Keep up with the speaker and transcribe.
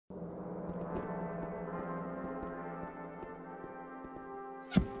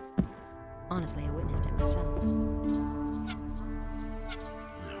Honestly, I witnessed it myself.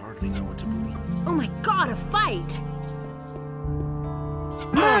 I hardly know what to believe. Oh my god, a fight!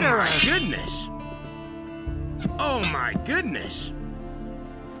 Murderer! Oh my goodness! Oh my goodness!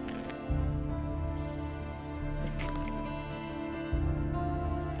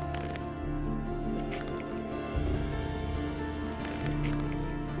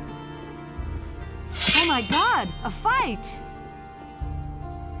 Oh my god, a fight!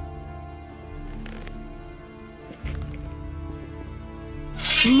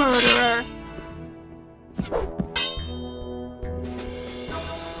 Murderer!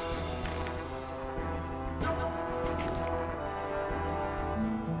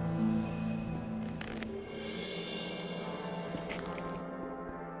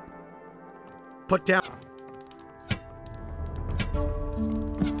 Put down.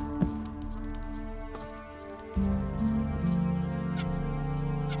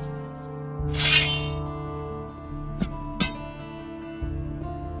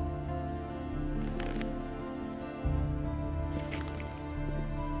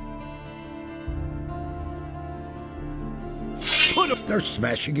 Put him. They're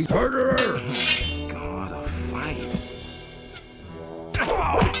smashing each murderer. God, a fight.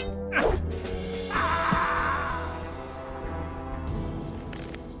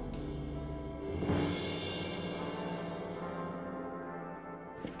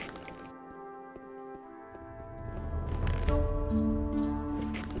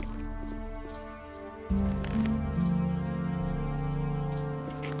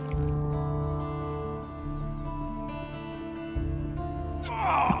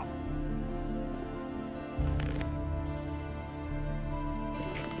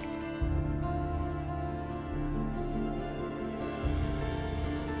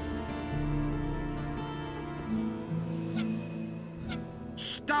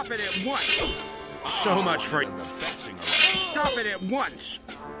 Stop it at once! So much for... Stop it at once!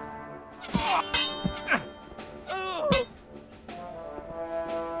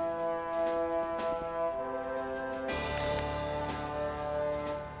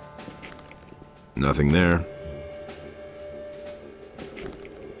 Nothing there.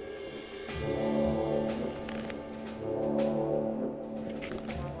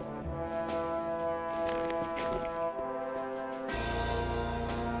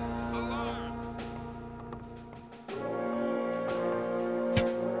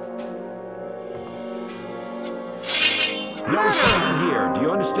 No fighting here, do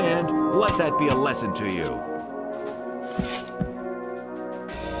you understand? Let that be a lesson to you.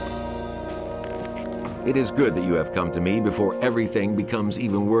 It is good that you have come to me before everything becomes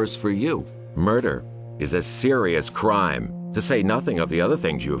even worse for you. Murder is a serious crime, to say nothing of the other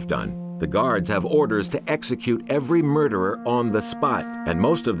things you have done. The guards have orders to execute every murderer on the spot, and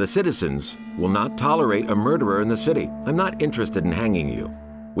most of the citizens will not tolerate a murderer in the city. I'm not interested in hanging you.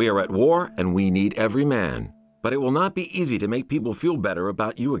 We are at war, and we need every man. But it will not be easy to make people feel better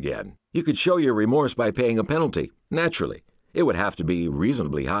about you again. You could show your remorse by paying a penalty. Naturally, it would have to be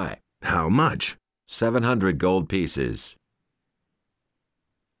reasonably high. How much? 700 gold pieces.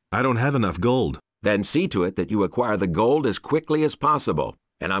 I don't have enough gold. Then see to it that you acquire the gold as quickly as possible.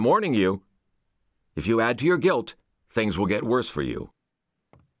 And I'm warning you, if you add to your guilt, things will get worse for you.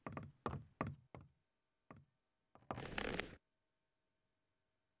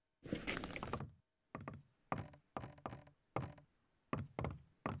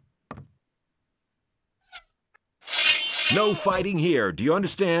 No fighting here, do you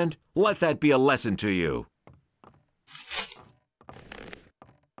understand? Let that be a lesson to you.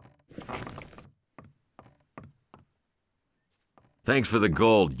 Thanks for the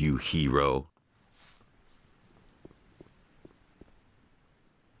gold, you hero.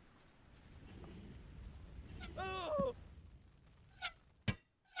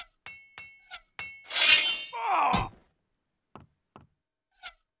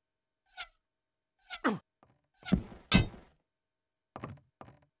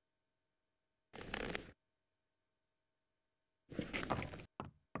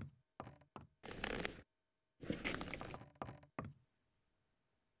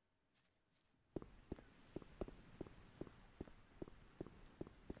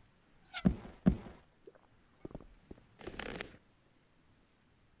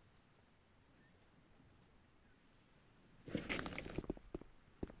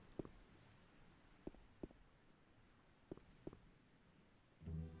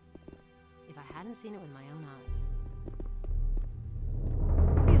 If I hadn't seen it with my own eyes.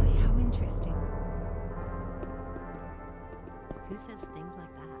 Really, how interesting. Who says things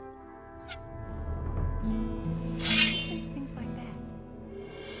like that? Who says things like that?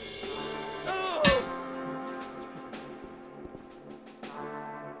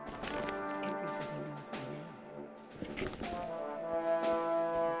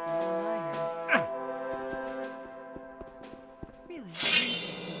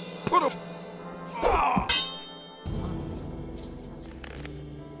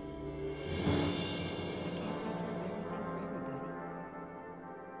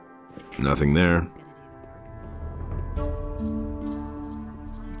 Nothing there.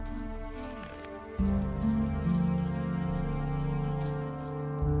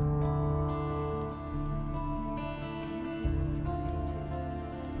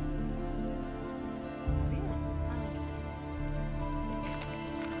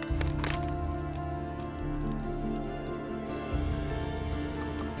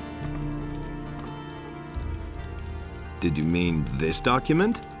 Did you mean this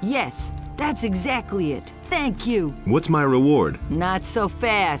document? Yes, that's exactly it. Thank you. What's my reward? Not so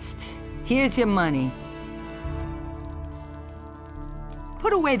fast. Here's your money.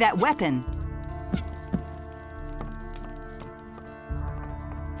 Put away that weapon.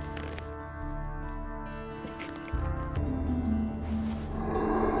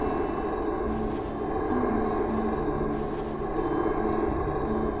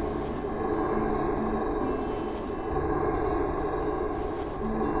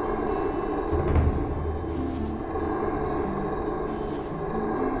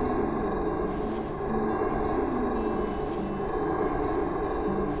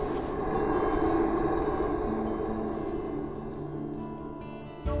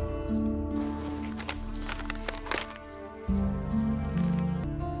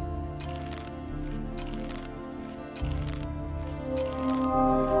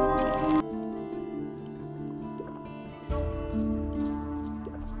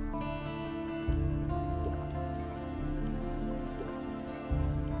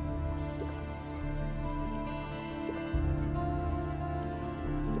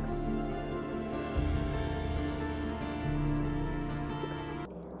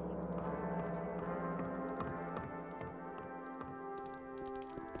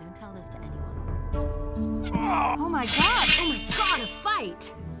 Don't tell this to anyone. Oh my God! Oh my god, a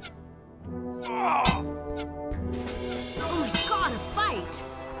fight! Oh my god, a fight!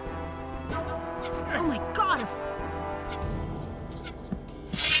 Oh my god,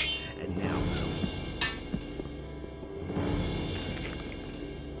 And now,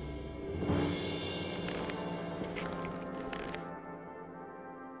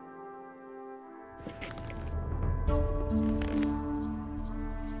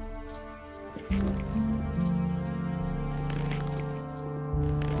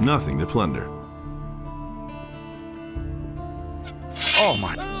 Nothing to plunder. oh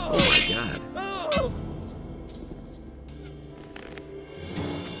my God.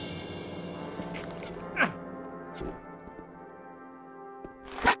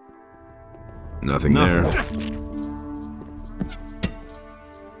 Nothing there.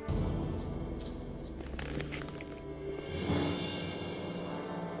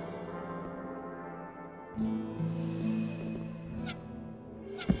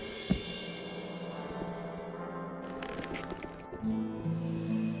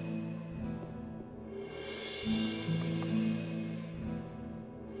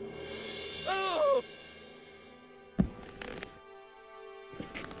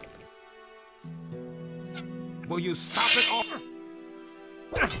 Will you stop it all?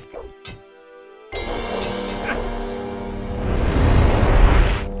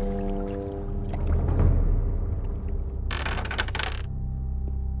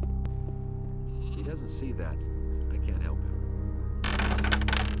 He doesn't see that. I can't help him.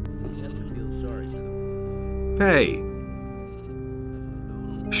 You have to feel sorry for them. Hey!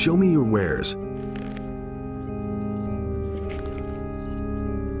 Show me your wares.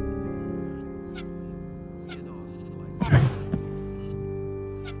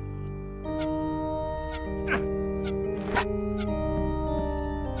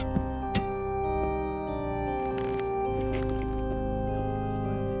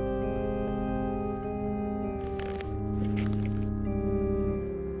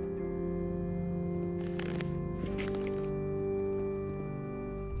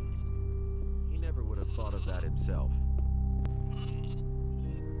 He never would have thought of that himself.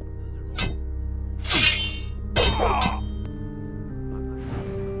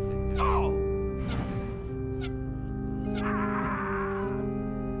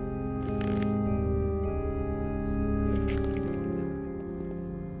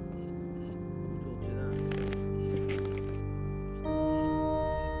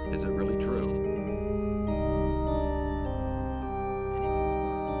 Is it really true?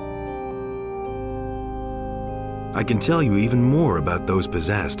 I can tell you even more about those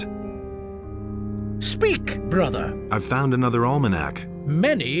possessed. Speak, brother. I've found another almanac.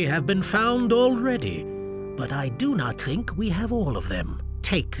 Many have been found already, but I do not think we have all of them.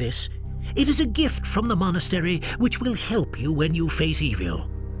 Take this. It is a gift from the monastery which will help you when you face evil.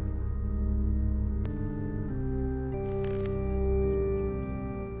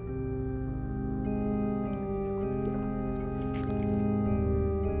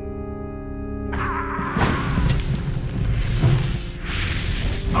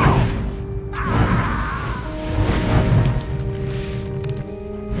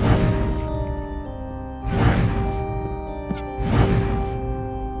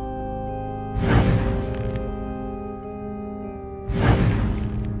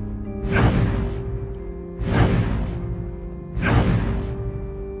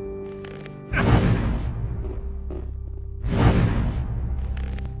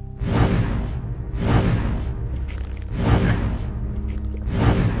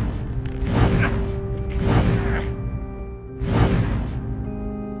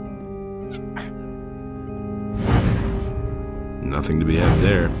 Nothing to be had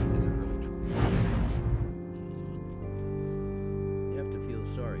there. You have to feel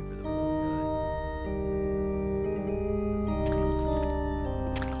sorry for the poor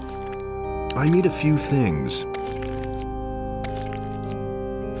guy. I need a few things.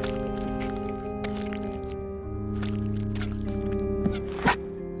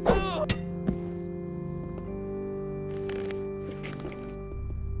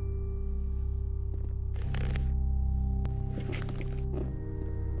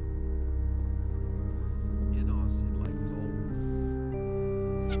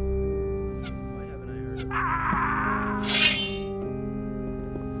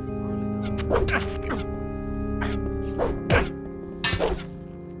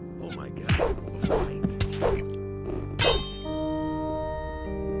 Oh my God, a fight.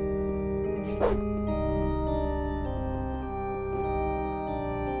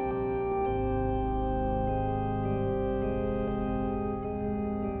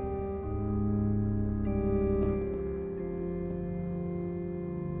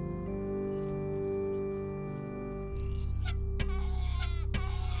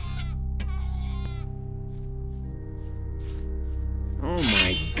 Oh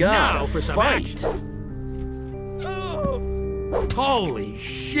my God, Now a for some fight! action. Holy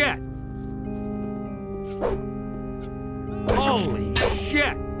shit! Holy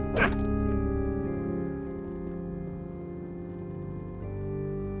shit!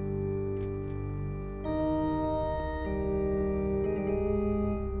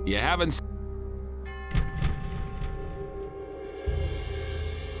 You haven't.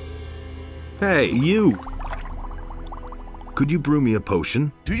 Hey, you! Could you brew me a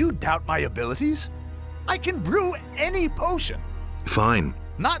potion? Do you doubt my abilities? I can brew any potion. Fine.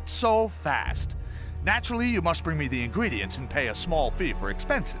 Not so fast. Naturally, you must bring me the ingredients and pay a small fee for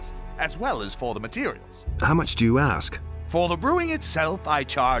expenses, as well as for the materials. How much do you ask? For the brewing itself, I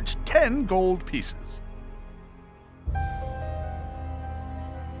charge 10 gold pieces.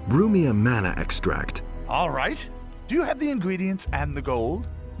 Brew me a mana extract. All right. Do you have the ingredients and the gold?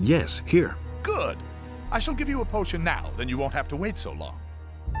 Yes, here. Good. I shall give you a potion now, then you won't have to wait so long.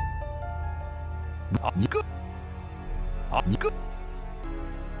 Good. Good.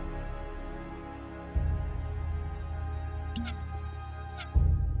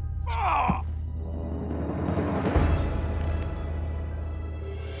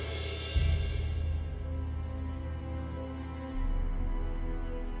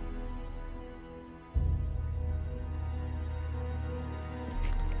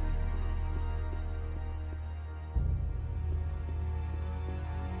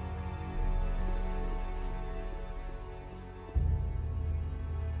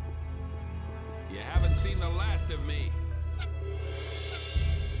 You haven't seen the last of me.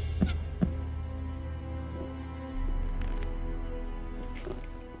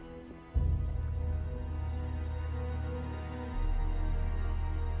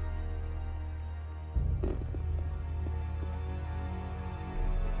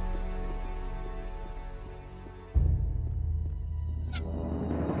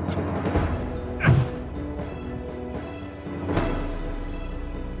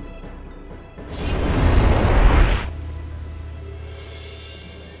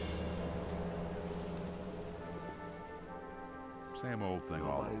 Same old thing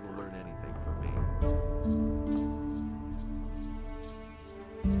all Nobody over. will learn anything from me.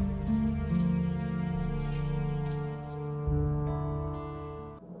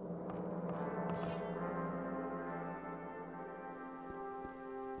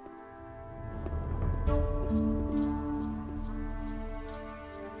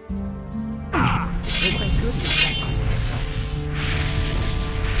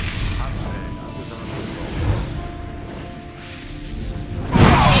 I'm saying I was on the phone.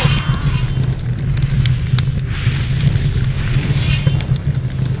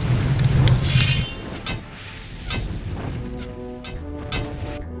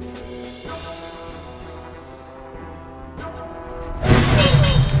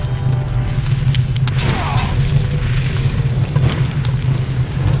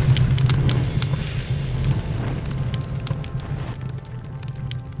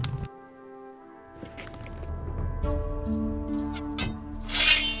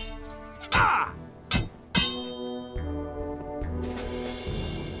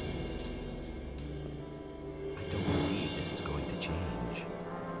 I don't believe this is going to change.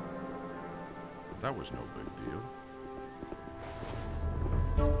 That was no big deal.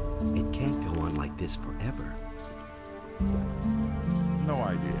 It can't go on like this forever. No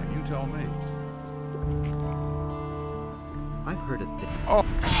idea. You tell me. I've heard a thing. Oh!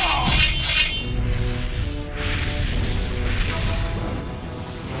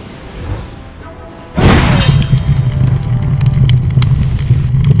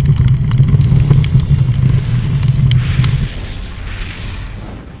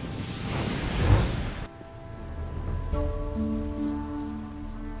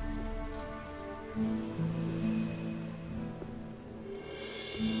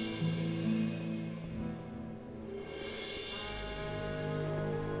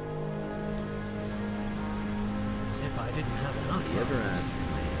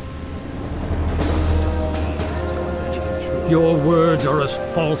 Your words are as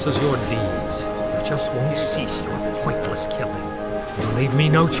false as your deeds. You just won't cease your pointless killing. You leave me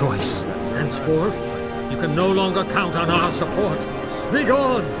no choice. Henceforth, you can no longer count on our support.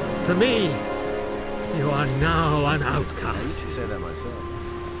 Begone! To me, you are now an outcast. I used to say that myself.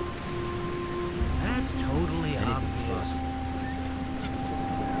 That's totally obvious.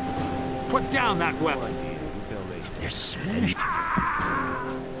 Put down that weapon. You tell me. They're smashed.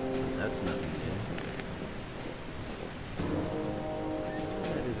 That's nothing new.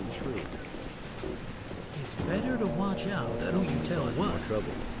 That isn't true. It's better to watch out who you tell Cause what. more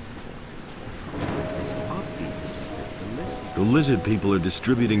trouble. It's offbeats. The lizard people are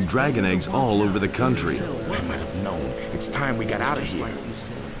distributing dragon eggs all over the country. I might have known. It's time we got out of here. Like you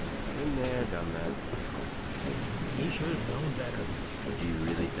said. Been there, done that. He should have known better. Do you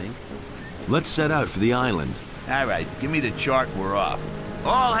really think? Let's set out for the island. All right, give me the chart and we're off.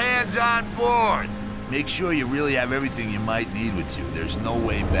 All hands on board! Make sure you really have everything you might need with you. There's no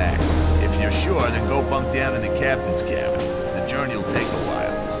way back. If you're sure, then go bunk down in the captain's cabin. The journey will take a while.